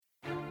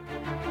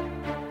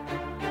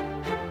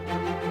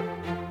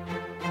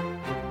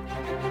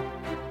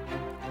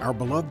Our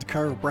beloved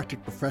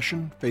chiropractic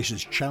profession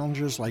faces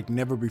challenges like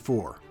never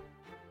before.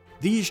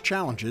 These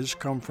challenges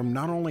come from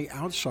not only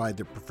outside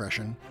the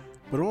profession,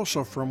 but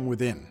also from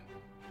within.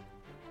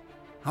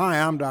 Hi,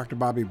 I'm Dr.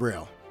 Bobby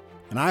Braille,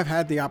 and I've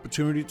had the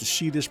opportunity to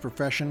see this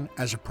profession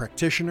as a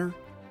practitioner,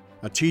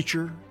 a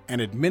teacher, an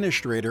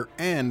administrator,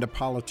 and a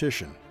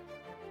politician.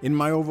 In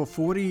my over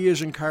 40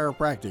 years in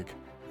chiropractic,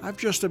 I've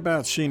just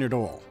about seen it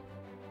all.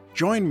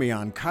 Join me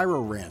on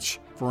Chiro Rants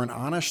for an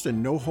honest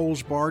and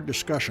no-holds-barred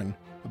discussion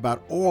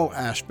about all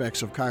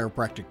aspects of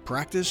chiropractic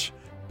practice,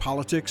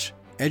 politics,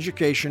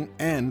 education,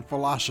 and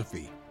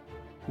philosophy.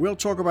 We'll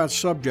talk about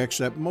subjects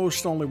that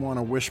most only want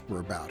to whisper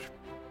about.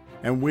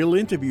 And we'll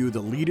interview the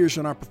leaders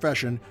in our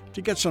profession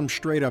to get some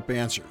straight-up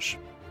answers.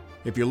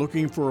 If you're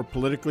looking for a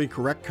politically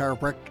correct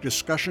chiropractic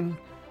discussion,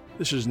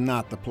 this is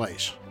not the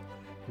place.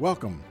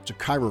 Welcome to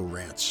Chiro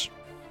Rants.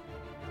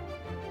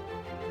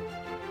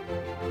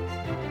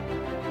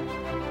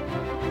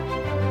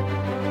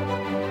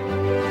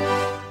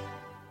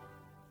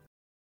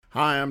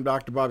 Hi, I'm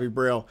Dr. Bobby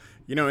Braille.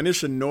 In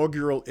this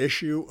inaugural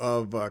issue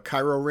of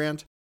Chiro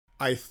Rant,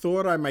 I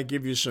thought I might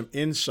give you some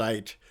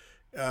insight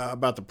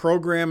about the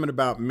program and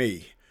about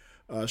me.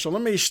 So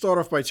let me start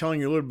off by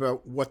telling you a little bit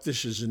about what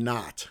this is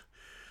not.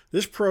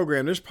 This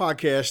program, this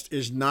podcast,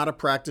 is not a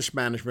practice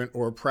management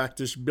or a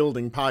practice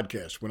building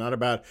podcast. We're not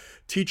about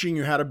teaching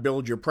you how to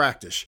build your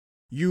practice.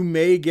 You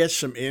may get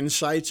some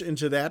insights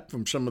into that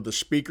from some of the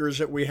speakers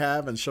that we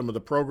have and some of the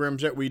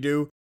programs that we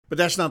do, but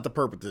that's not the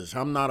purpose of this.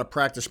 I'm not a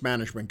practice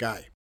management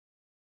guy.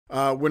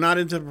 We're not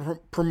into the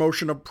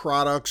promotion of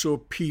products or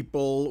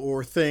people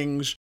or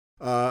things.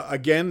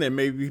 Again, there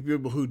may be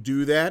people who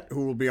do that,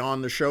 who will be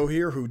on the show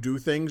here, who do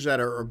things that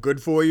are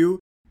good for you,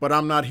 but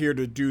I'm not here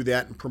to do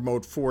that and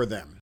promote for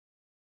them.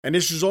 And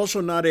this is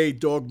also not a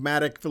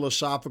dogmatic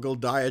philosophical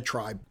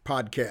diatribe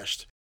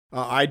podcast.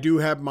 I do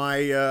have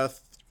my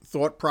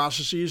thought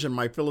processes and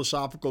my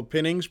philosophical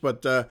pinnings,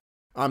 but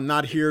I'm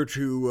not here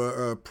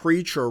to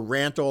preach or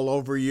rant all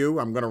over you.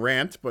 I'm going to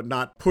rant, but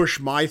not push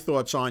my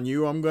thoughts on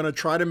you. I'm going to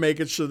try to make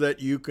it so that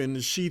you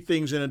can see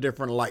things in a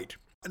different light.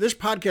 This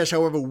podcast,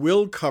 however,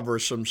 will cover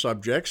some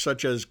subjects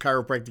such as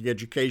chiropractic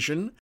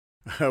education.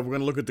 We're going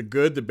to look at the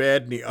good, the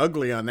bad, and the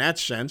ugly on that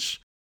sense.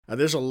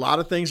 There's a lot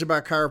of things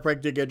about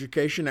chiropractic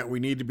education that we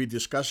need to be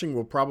discussing.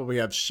 We'll probably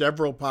have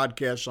several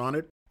podcasts on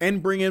it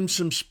and bring in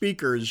some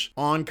speakers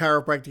on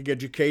chiropractic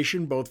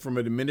education, both from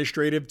an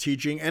administrative,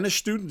 teaching, and a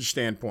student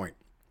standpoint.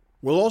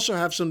 We'll also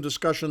have some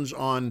discussions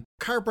on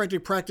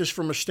chiropractic practice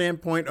from a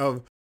standpoint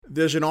of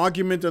there's an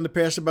argument in the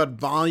past about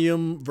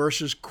volume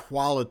versus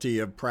quality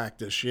of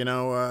practice,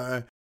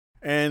 and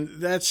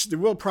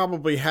we'll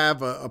probably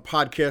have a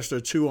podcast or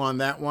two on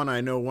that one.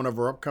 I know one of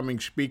our upcoming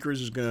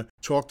speakers is going to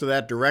talk to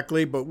that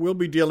directly, but we'll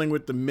be dealing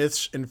with the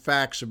myths and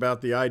facts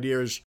about the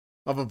ideas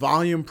of a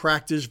volume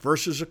practice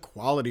versus a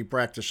quality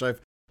practice.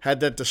 I've had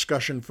that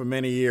discussion for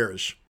many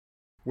years.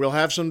 We'll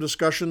have some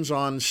discussions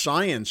on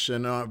science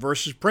and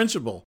versus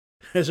principle.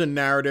 As a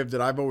narrative that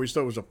I've always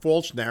thought was a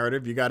false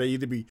narrative. You got to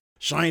either be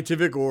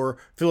scientific or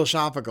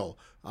philosophical.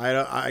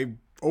 I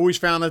always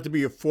found that to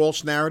be a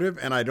false narrative,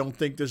 and I don't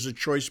think there's a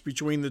choice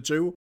between the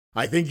two.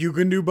 I think you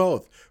can do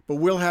both. But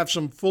we'll have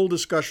some full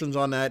discussions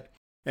on that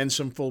and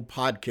some full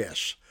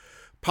podcasts.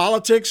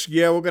 Politics,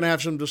 we're going to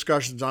have some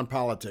discussions on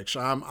politics.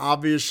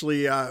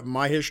 Obviously,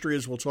 my history,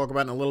 as we'll talk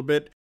about in a little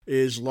bit,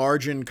 is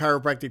large in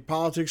chiropractic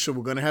politics, so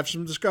we're going to have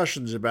some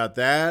discussions about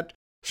that.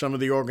 Some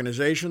of the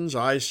organizations,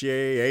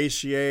 ICA,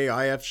 ACA,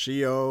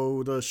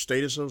 IFCO, the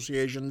state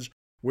associations,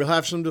 we'll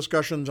have some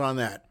discussions on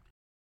that.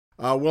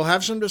 We'll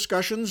have some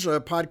discussions,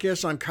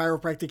 podcasts on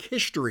chiropractic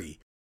history.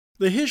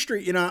 The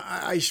history,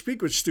 I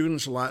speak with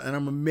students a lot, and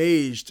I'm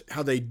amazed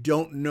how they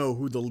don't know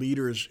who the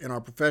leaders in our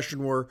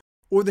profession were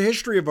or the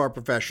history of our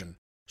profession.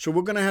 So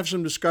we're going to have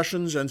some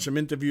discussions and some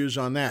interviews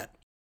on that.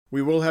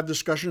 We will have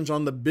discussions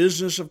on the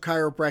business of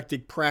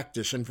chiropractic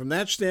practice. And from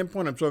that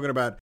standpoint, I'm talking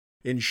about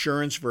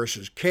insurance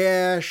versus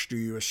cash. Do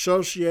you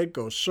associate,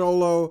 go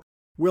solo?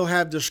 We'll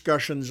have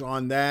discussions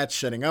on that,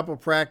 setting up a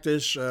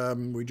practice.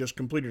 We just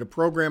completed a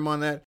program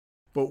on that,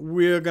 but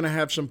we're going to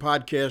have some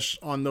podcasts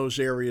on those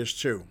areas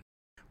too.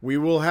 We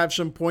will have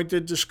some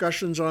pointed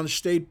discussions on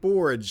state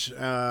boards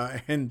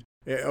and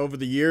over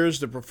the years,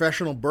 the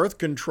professional birth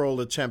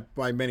control attempt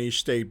by many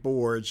state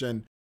boards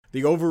and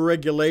the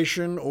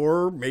overregulation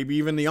or maybe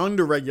even the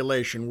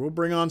underregulation. We'll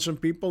bring on some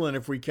people, and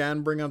if we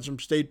can, bring on some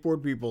state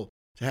board people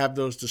to have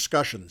those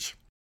discussions.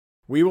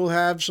 We will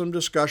have some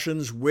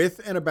discussions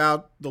with and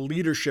about the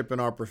leadership in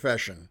our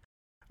profession,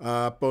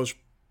 both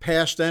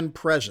past and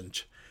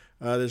present.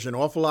 There's an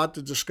awful lot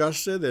to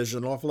discuss there. There's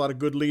an awful lot of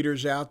good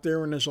leaders out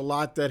there, and there's a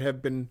lot that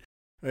have been,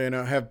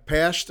 have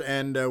passed,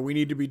 and we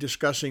need to be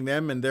discussing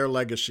them and their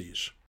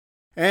legacies.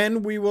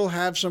 And we will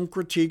have some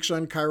critiques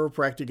on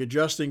chiropractic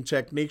adjusting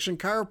techniques and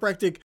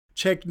chiropractic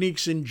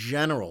techniques in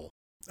general.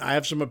 I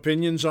have some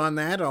opinions on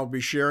that. I'll be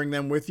sharing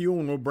them with you,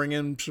 and we'll bring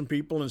in some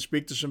people and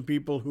speak to some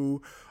people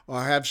who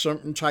have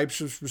certain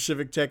types of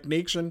specific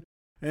techniques and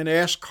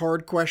ask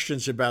hard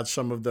questions about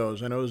some of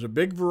those. I know there's a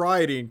big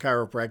variety in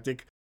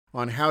chiropractic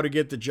on how to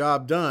get the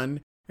job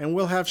done, and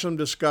we'll have some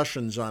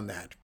discussions on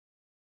that.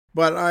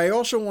 But I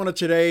also want to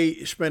today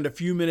spend a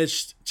few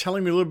minutes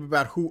telling me a little bit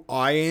about who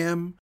I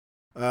am.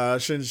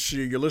 Since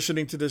you're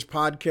listening to this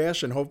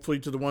podcast and hopefully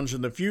to the ones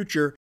in the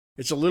future,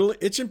 it's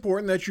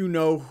important that you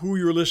know who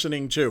you're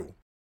listening to.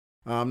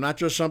 Not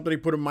just somebody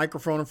put a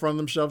microphone in front of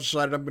themselves,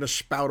 decided I'm going to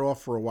spout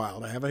off for a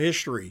while. I have a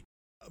history.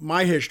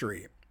 My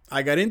history.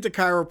 I got into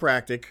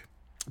chiropractic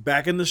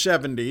back in the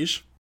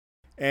 70s,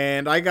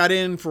 and I got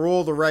in for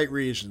all the right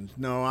reasons.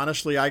 No,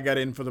 honestly, I got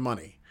in for the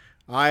money.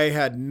 I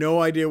had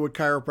no idea what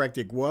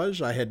chiropractic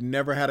was. I had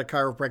never had a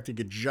chiropractic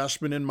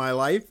adjustment in my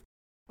life.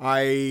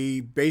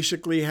 I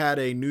basically had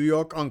a New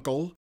York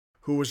uncle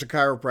who was a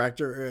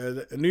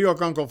chiropractor. A New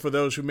York uncle, for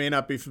those who may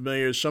not be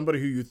familiar, is somebody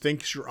who you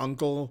think is your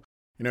uncle.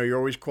 You know, you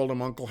always called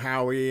him Uncle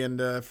Howie,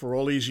 and for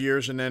all these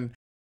years, and then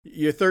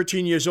you're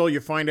 13 years old, you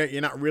find out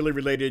you're not really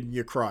related, and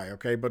you cry,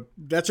 okay? But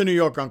that's a New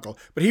York uncle.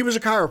 But he was a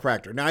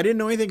chiropractor. Now, I didn't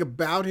know anything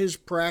about his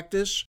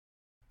practice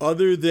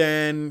other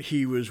than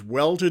he was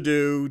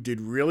well-to-do,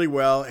 did really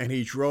well, and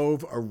he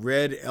drove a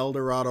red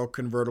Eldorado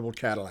convertible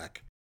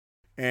Cadillac.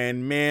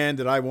 And man,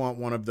 did I want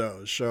one of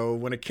those. So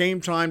when it came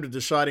time to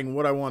deciding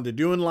what I wanted to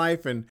do in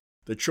life, and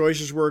the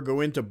choices were go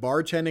into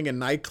bartending and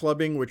night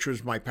clubbing, which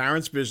was my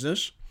parents'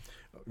 business.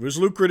 It was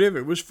lucrative,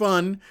 it was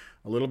fun,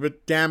 a little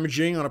bit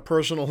damaging on a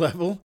personal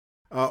level,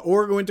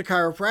 or go into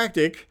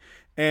chiropractic,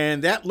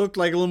 and that looked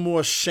like a little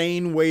more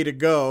sane way to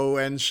go,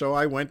 and so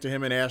I went to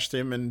him and asked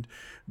him, and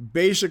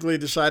basically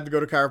decided to go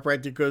to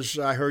chiropractic because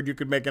I heard you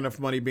could make enough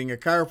money being a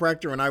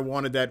chiropractor, and I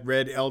wanted that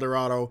red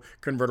Eldorado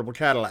convertible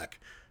Cadillac,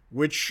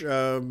 which,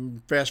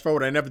 fast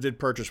forward, I never did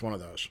purchase one of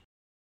those.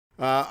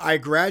 I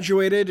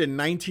graduated in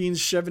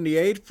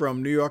 1978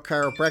 from New York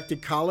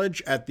Chiropractic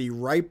College at the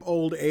ripe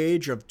old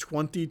age of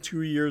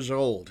 22 years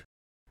old.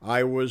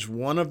 I was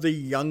one of the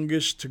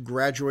youngest to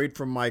graduate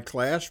from my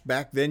class.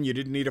 Back then, you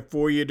didn't need a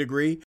 4-year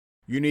degree.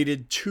 You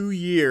needed 2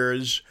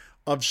 years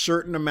of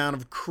certain amount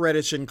of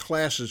credits in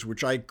classes,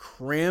 which I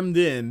crammed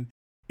in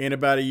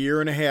about a year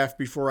and a half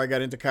before I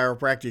got into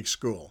chiropractic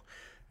school.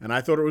 And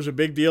I thought it was a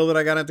big deal that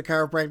I got into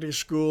chiropractic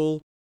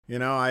school. You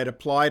know, I had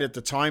applied at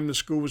the time. The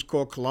school was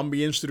called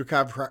Columbia Institute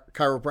of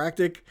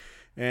Chiropractic.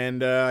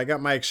 And I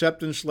got my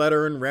acceptance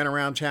letter and ran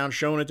around town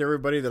showing it to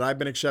everybody that I've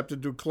been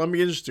accepted to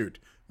Columbia Institute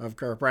of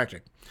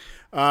Chiropractic.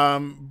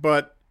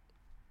 But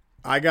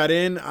I got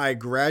in, I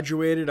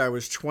graduated, I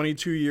was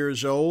 22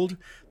 years old.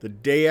 The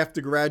day after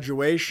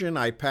graduation,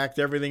 I packed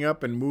everything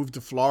up and moved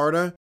to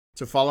Florida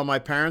to follow my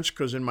parents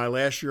because in my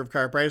last year of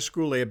chiropractic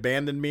school, they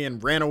abandoned me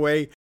and ran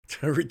away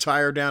to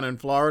retire down in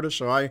Florida.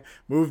 So I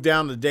moved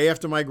down the day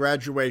after my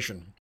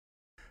graduation.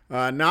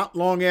 Not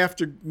long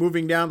after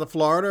moving down to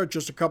Florida,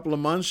 just a couple of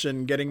months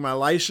and getting my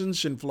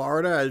license in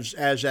Florida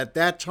as at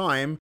that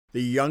time,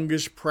 the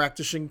youngest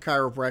practicing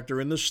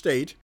chiropractor in the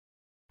state,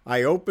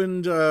 I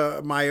opened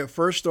my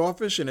first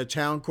office in a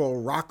town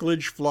called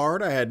Rockledge,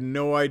 Florida. I had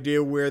no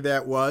idea where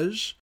that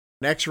was.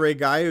 An x-ray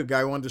guy, a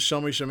guy wanted to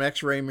sell me some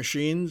x-ray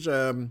machines,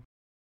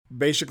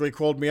 basically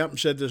called me up and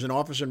said, there's an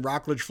office in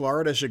Rockledge,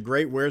 Florida. I said,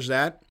 great, where's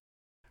that?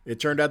 It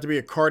turned out to be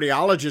a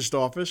cardiologist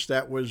office.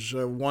 That was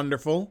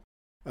wonderful.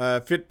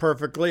 Fit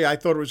perfectly. I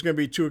thought it was going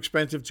to be too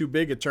expensive, too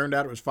big. It turned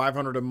out it was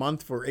 $500 a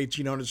month for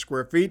 1,800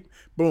 square feet.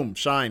 Boom,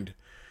 signed.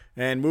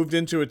 And moved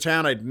into a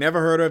town I'd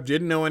never heard of,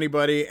 didn't know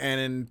anybody. And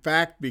in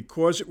fact,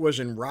 because it was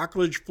in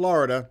Rockledge,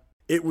 Florida,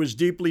 it was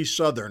deeply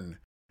southern.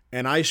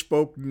 And I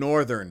spoke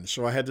northern.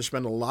 So I had to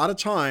spend a lot of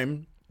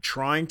time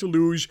trying to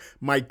lose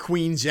my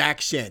Queen's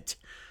accent,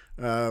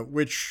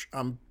 which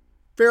I'm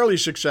fairly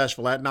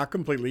successful at. Not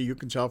completely, you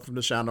can tell from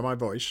the sound of my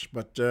voice.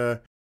 But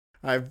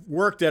I've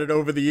worked at it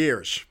over the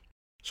years.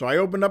 So I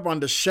opened up on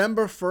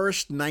December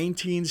 1st,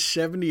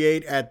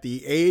 1978 at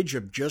the age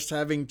of just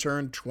having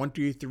turned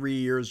 23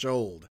 years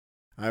old.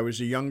 I was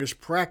the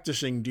youngest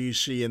practicing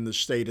DC in the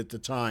state at the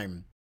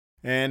time.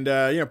 And,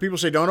 people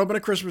say don't open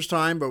at Christmas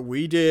time, but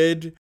we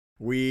did.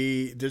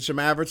 We did some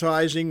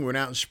advertising, went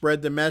out and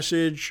spread the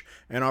message,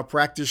 and our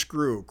practice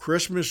grew.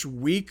 Christmas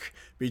week,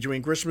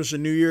 between Christmas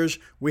and New Year's,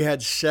 we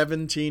had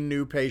 17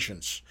 new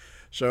patients.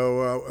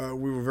 So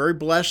we were very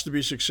blessed to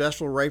be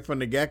successful right from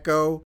the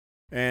get-go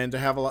and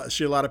to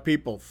see a lot of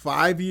people.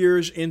 5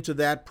 years into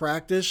that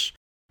practice,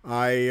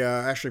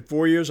 actually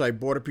 4 years, I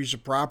bought a piece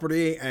of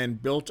property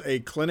and built a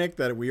clinic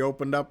that we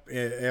opened up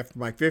after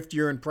my 5th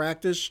year in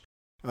practice,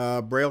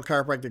 Braille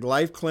Chiropractic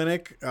Life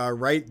Clinic,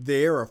 right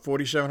there, a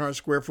 4,700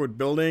 square foot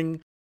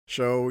building.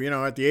 So,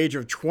 at the age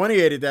of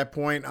 28 at that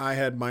point, I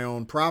had my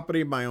own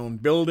property, my own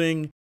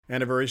building,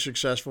 and a very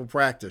successful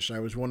practice. I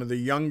was one of the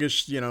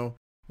youngest,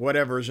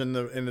 whatevers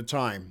in the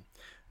time.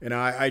 And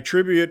I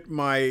attribute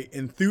my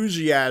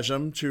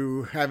enthusiasm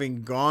to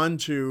having gone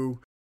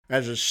to,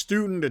 as a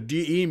student, a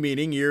DE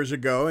meeting years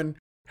ago and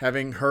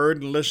having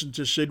heard and listened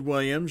to Sid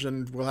Williams,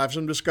 and we'll have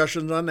some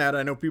discussions on that.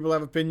 I know people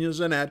have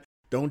opinions on that.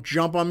 Don't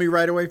jump on me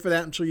right away for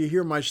that until you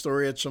hear my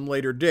story at some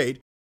later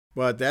date.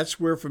 But that's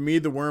where, for me,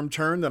 the worm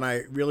turned, and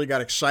I really got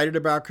excited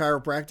about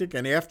chiropractic.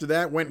 And after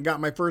that, went and got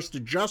my first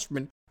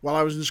adjustment while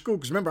I was in school.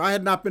 Because remember, I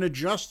had not been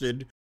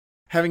adjusted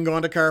having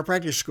gone to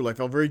chiropractic school. I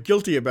felt very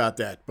guilty about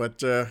that.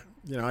 But,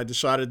 I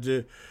decided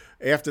to,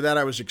 after that,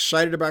 I was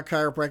excited about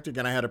chiropractic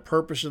and I had a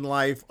purpose in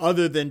life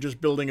other than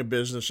just building a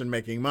business and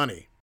making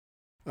money.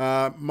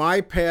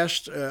 My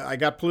past, I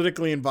got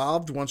politically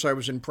involved once I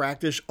was in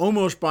practice,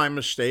 almost by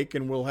mistake,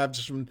 and we'll have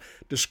some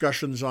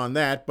discussions on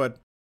that. But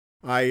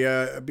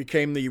I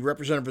became the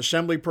representative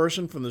assembly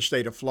person from the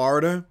state of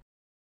Florida.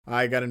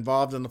 I got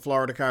involved in the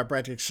Florida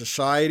Chiropractic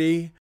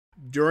Society.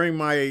 During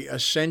my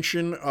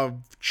ascension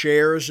of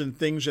chairs and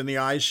things in the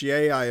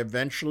ICA, I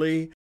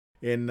eventually,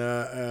 in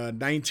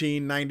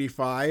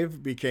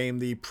 1995, became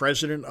the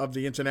president of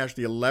the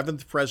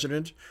 11th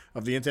president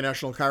of the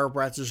International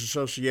Chiropractors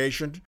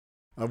Association,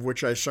 of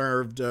which I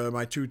served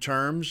my 2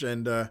 terms,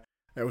 and that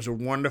was a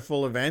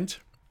wonderful event.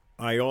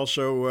 I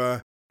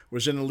also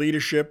was in the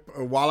leadership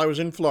while I was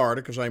in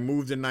Florida, because I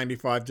moved in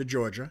 95 to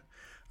Georgia.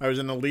 I was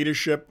in the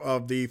leadership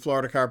of the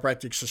Florida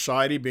Chiropractic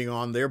Society, being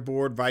on their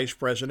board vice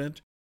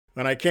president.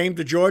 When I came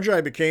to Georgia,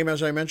 I became,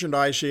 as I mentioned,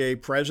 ICA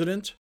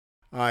president.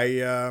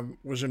 I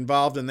was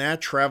involved in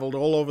that, traveled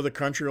all over the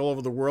country, all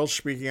over the world,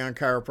 speaking on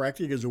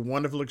chiropractic. It was a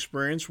wonderful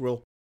experience.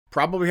 We'll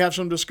probably have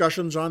some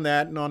discussions on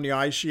that and on the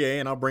ICA,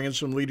 and I'll bring in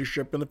some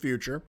leadership in the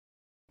future.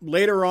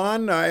 Later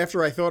on,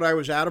 after I thought I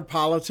was out of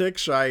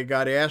politics, I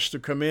got asked to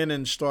come in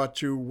and start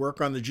to work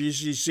on the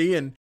GCC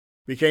and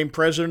became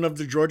president of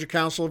the Georgia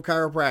Council of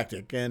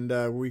Chiropractic.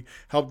 And we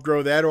helped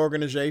grow that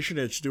organization.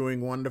 It's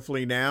doing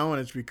wonderfully now,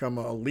 and it's become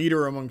a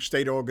leader among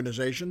state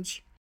organizations.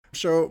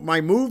 So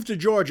my move to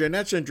Georgia, and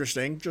that's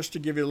interesting, just to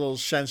give you a little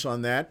sense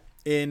on that.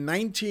 In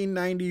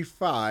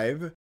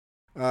 1995,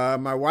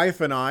 my wife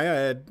and I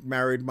had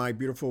married my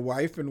beautiful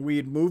wife, and we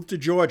had moved to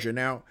Georgia.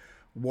 Now,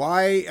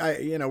 why?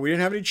 We didn't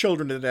have any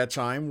children at that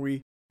time.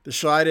 We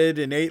decided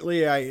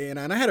innately, I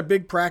had a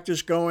big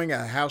practice going,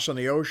 a house on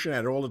the ocean,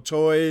 had all the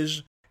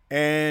toys,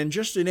 and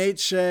just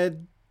innate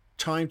said,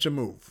 time to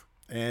move.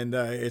 And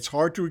it's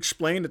hard to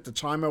explain. At the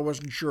time, I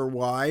wasn't sure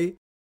why.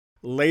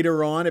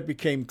 Later on, it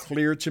became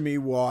clear to me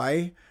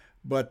why.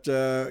 But,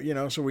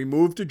 so we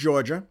moved to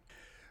Georgia,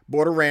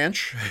 bought a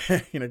ranch.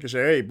 You can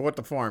say, hey, bought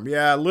the farm.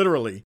 Yeah,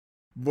 literally.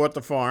 Bought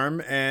the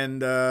farm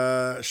and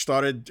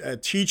started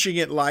teaching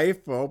it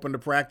life. Opened a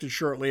practice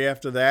shortly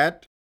after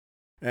that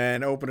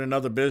and opened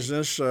another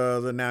business,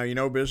 the Now You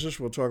Know business.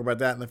 We'll talk about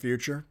that in the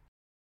future.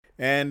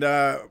 And,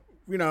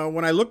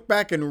 when I look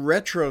back in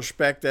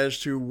retrospect as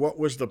to what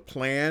was the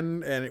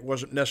plan, and it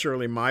wasn't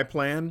necessarily my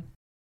plan,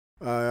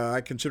 I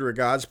consider it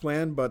God's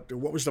plan, but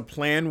what was the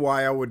plan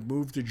why I would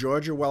move to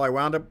Georgia? Well,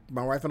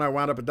 my wife and I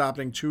wound up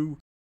adopting 2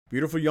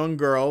 beautiful young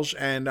girls,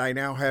 and I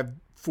now have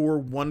 4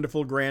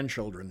 wonderful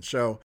grandchildren.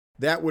 So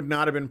that would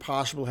not have been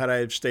possible had I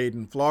have stayed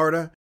in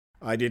Florida.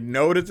 I didn't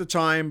know it at the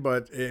time,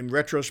 but in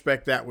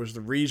retrospect, that was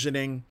the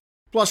reasoning.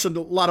 Plus, a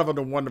lot of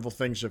other wonderful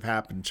things have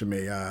happened to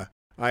me.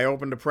 I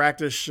opened a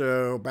practice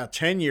about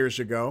 10 years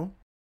ago,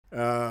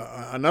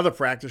 another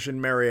practice in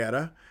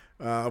Marietta,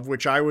 of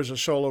which I was a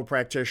solo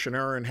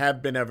practitioner and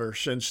have been ever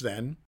since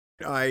then.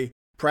 I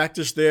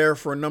practiced there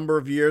for a number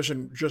of years,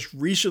 and just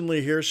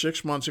recently here,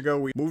 6 months ago,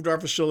 we moved our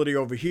facility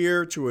over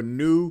here to a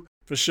new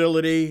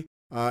facility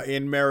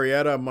in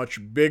Marietta,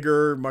 much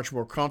bigger, much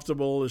more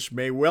comfortable. This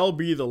may well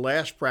be the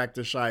last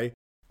practice I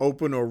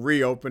open or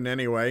reopen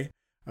anyway,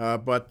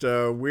 but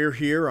we're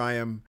here. I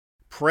am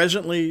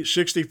presently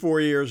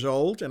 64 years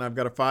old, and I've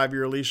got a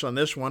 5-year lease on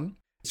this one.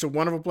 It's a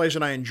wonderful place,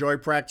 and I enjoy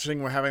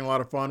practicing. We're having a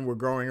lot of fun. We're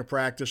growing a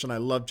practice, and I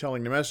love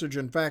telling the message.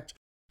 In fact,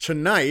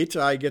 tonight,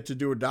 I get to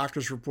do a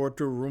doctor's report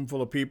to a room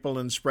full of people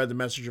and spread the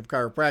message of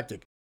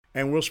chiropractic.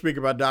 And we'll speak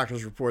about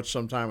doctor's reports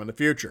sometime in the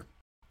future.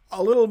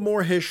 A little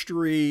more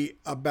history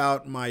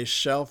about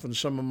myself and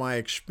some of my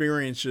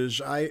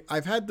experiences.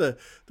 I've had the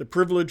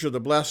privilege or the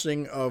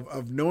blessing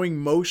of knowing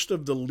most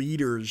of the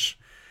leaders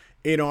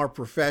in our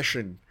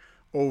profession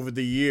over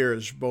the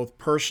years, both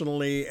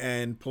personally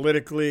and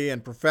politically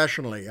and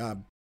professionally.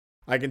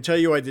 I can tell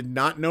you I did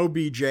not know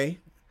BJ.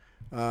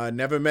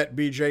 Never met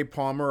BJ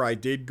Palmer. I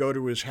did go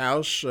to his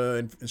house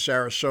in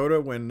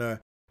Sarasota when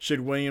Sid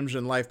Williams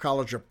and Life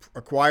College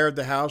acquired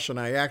the house, and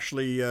I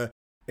actually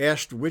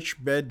asked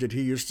which bed did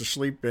he used to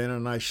sleep in,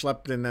 and I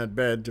slept in that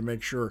bed to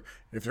make sure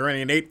if there were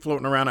any innate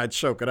floating around, I'd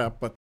soak it up.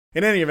 But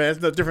in any event,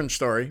 it's a different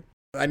story.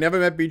 I never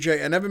met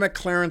BJ. I never met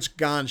Clarence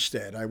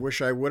Gonstead. I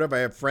wish I would have. I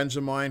have friends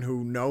of mine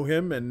who know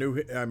him and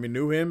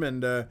knew him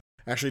and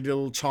actually did a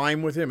little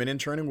time with him and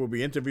interning. We'll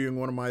be interviewing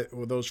one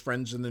of those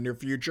friends in the near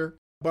future.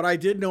 But I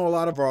did know a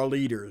lot of our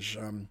leaders.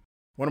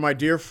 One of my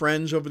dear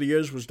friends over the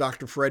years was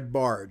Dr. Fred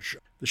Barge,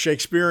 the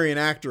Shakespearean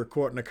actor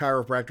caught in a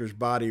chiropractor's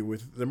body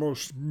with the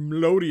most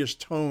melodious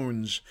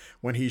tones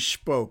when he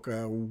spoke.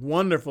 A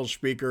wonderful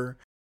speaker.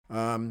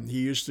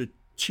 He used to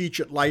teach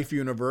at Life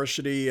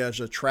University as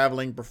a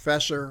traveling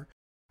professor.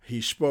 He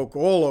spoke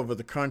all over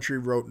the country,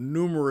 wrote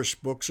numerous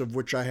books of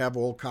which I have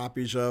all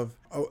copies of.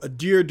 A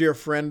dear, dear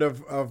friend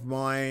of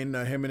mine,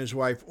 him and his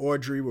wife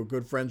Audrey were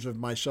good friends of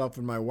myself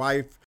and my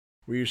wife.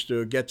 We used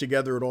to get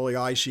together at all the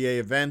ICA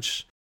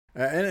events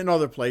and in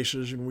other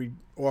places, and we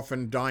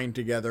often dined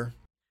together.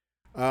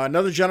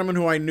 Another gentleman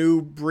who I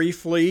knew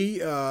briefly,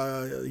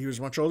 he was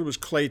much older, was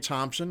Clay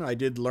Thompson. I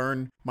did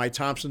learn my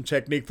Thompson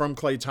technique from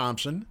Clay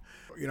Thompson.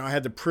 I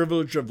had the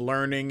privilege of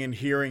learning and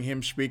hearing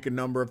him speak a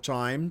number of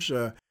times.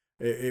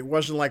 It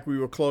wasn't like we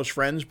were close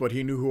friends, but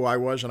he knew who I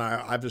was, and I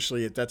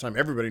obviously at that time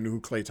everybody knew who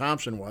Clay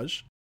Thompson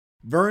was.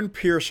 Vern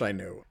Pierce I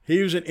knew.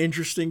 He was an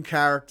interesting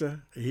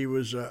character. He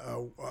was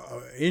an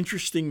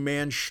interesting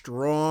man,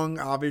 strong,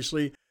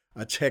 obviously,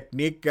 a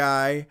technique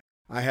guy.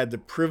 I had the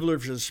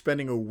privilege of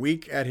spending a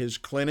week at his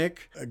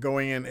clinic,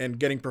 going in and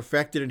getting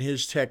perfected in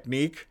his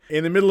technique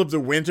in the middle of the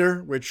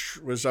winter, which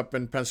was up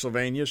in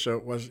Pennsylvania, so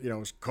it was, it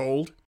was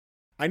cold.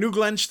 I knew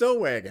Glenn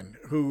Stillwagon,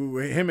 who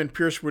him and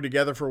Pierce were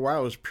together for a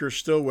while. It was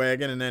Pierce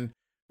Stillwagon, and then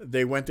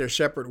they went their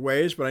separate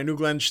ways. But I knew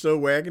Glenn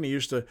Stillwagon. He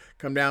used to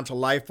come down to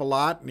Life a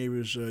lot, and he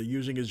was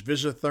using his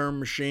Visitherm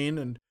machine.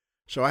 And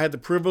so I had the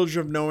privilege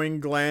of knowing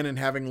Glenn and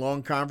having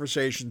long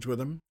conversations with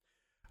him.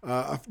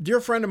 A dear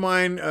friend of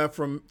mine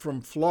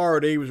from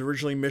Florida, he was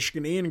originally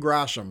Michigan, Ian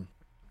Grossum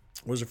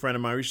was a friend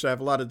of mine. We used to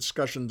have a lot of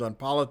discussions on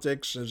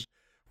politics as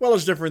well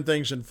as different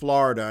things in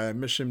Florida. I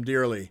miss him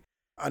dearly.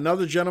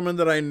 Another gentleman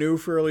that I knew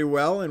fairly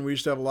well, and we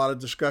used to have a lot of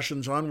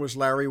discussions on, was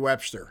Larry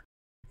Webster.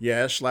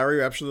 Yes, Larry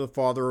Webster, the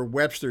father of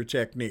Webster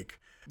technique.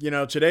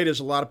 Today there's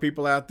a lot of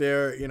people out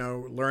there,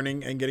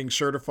 learning and getting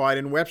certified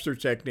in Webster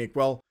technique.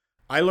 Well,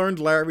 I learned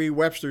Larry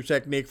Webster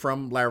technique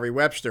from Larry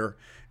Webster,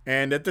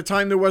 and at the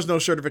time there was no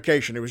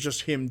certification. It was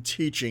just him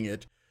teaching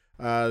it.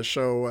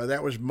 So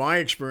that was my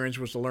experience,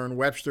 was to learn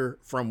Webster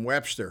from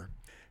Webster.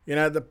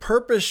 The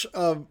purpose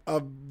of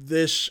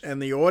this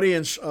and the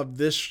audience of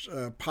this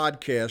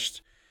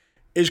podcast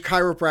is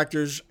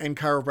chiropractors and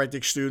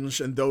chiropractic students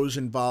and those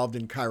involved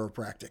in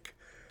chiropractic.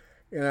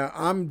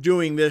 I'm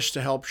doing this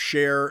to help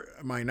share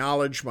my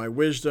knowledge, my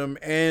wisdom,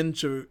 and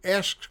to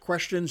ask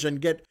questions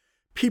and get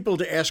people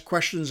to ask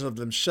questions of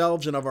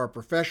themselves and of our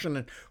profession,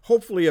 and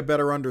hopefully a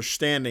better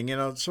understanding.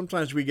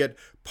 Sometimes we get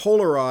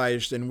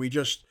polarized and we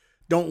just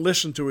don't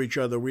listen to each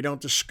other. We don't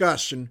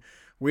discuss and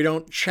we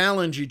don't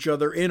challenge each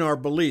other in our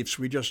beliefs.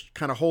 We just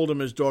kind of hold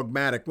them as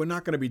dogmatic. We're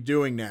not going to be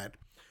doing that.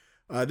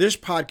 This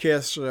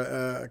podcast,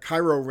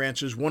 Chiro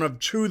Rants, is one of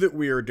two that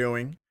we are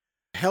doing.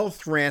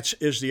 Health Rants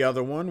is the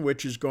other one,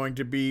 which is going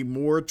to be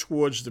more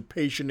towards the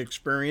patient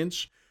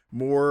experience,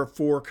 more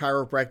for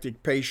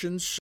chiropractic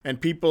patients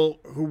and people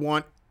who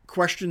want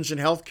questions in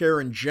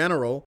healthcare in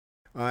general.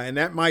 And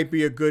that might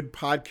be a good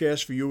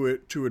podcast for you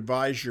to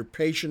advise your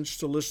patients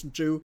to listen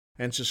to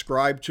and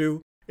subscribe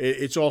to.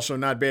 It's also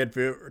not bad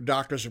for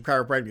doctors of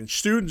chiropractic and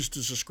students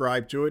to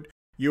subscribe to it.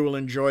 You will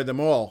enjoy them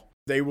all.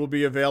 They will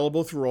be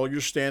available through all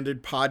your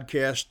standard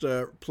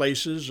podcast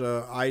places,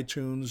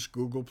 iTunes,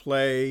 Google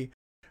Play,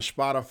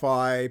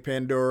 Spotify,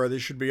 Pandora. They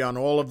should be on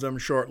all of them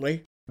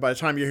shortly. By the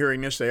time you're hearing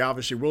this, they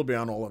obviously will be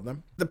on all of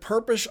them. The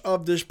purpose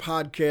of this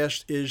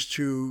podcast is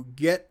to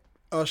get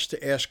us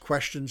to ask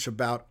questions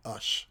about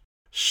us.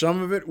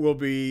 Some of it will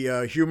be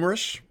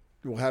humorous.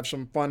 We'll have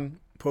some fun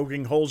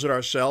poking holes at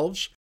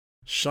ourselves.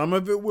 Some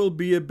of it will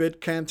be a bit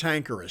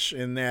cantankerous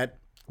in that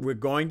we're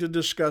going to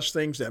discuss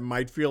things that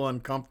might feel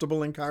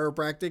uncomfortable in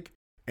chiropractic,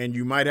 and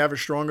you might have a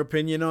strong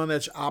opinion on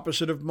that's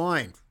opposite of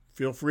mine.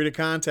 Feel free to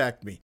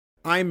contact me.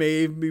 I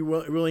may even be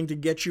willing to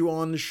get you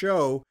on the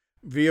show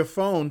via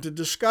phone to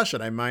discuss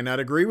it. I might not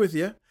agree with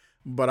you,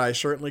 but I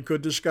certainly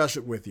could discuss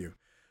it with you.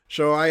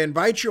 So I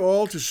invite you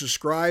all to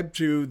subscribe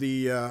to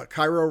the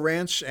Chiro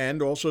Rants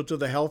and also to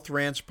the Health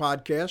Rants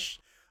podcast.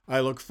 I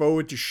look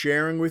forward to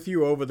sharing with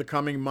you over the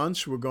coming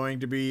months. We're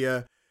going to be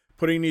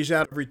putting these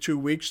out every 2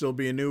 weeks. There'll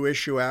be a new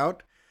issue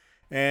out.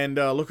 And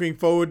looking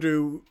forward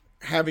to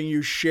having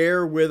you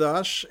share with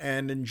us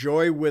and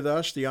enjoy with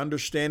us the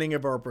understanding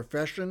of our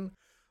profession,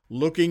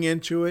 looking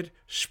into it,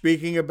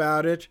 speaking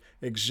about it,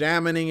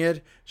 examining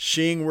it,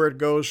 seeing where it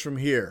goes from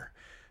here.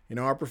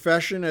 Our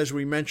profession, as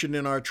we mentioned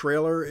in our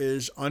trailer,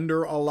 is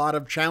under a lot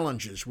of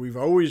challenges. We've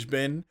always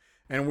been,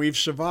 and we've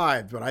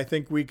survived, but I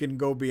think we can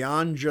go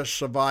beyond just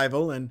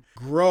survival and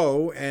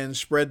grow and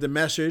spread the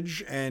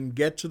message and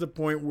get to the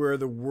point where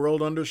the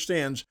world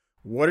understands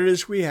what it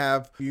is we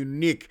have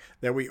unique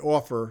that we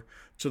offer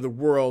to the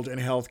world in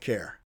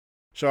healthcare.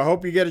 So I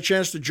hope you get a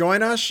chance to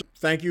join us.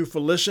 Thank you for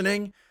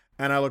listening,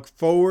 and I look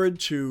forward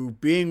to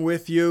being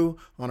with you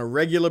on a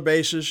regular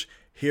basis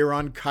here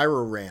on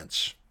Chiro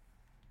Rants.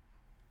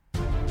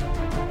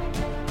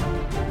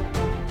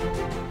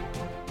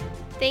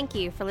 Thank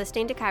you for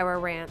listening to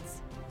Chiro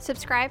Rants.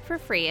 Subscribe for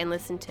free and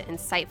listen to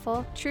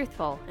insightful,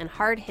 truthful, and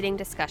hard-hitting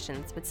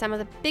discussions with some of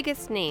the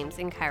biggest names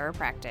in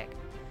chiropractic.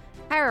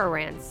 Chiro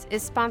Rants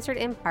is sponsored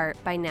in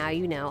part by Now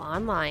You Know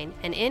online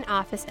and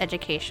in-office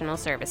educational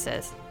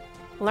services.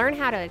 Learn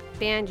how to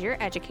expand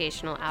your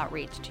educational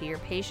outreach to your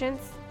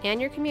patients and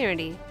your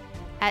community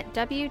at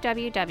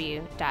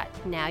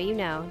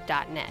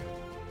www.nowyouknow.net.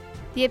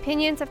 The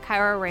opinions of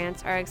Chiro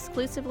Rants are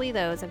exclusively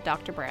those of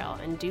Dr. Braille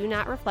and do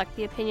not reflect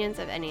the opinions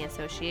of any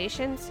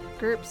associations,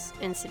 groups,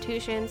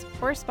 institutions,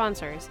 or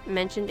sponsors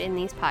mentioned in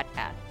these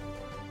podcasts.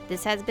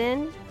 This has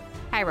been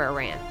Chiro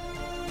Rant.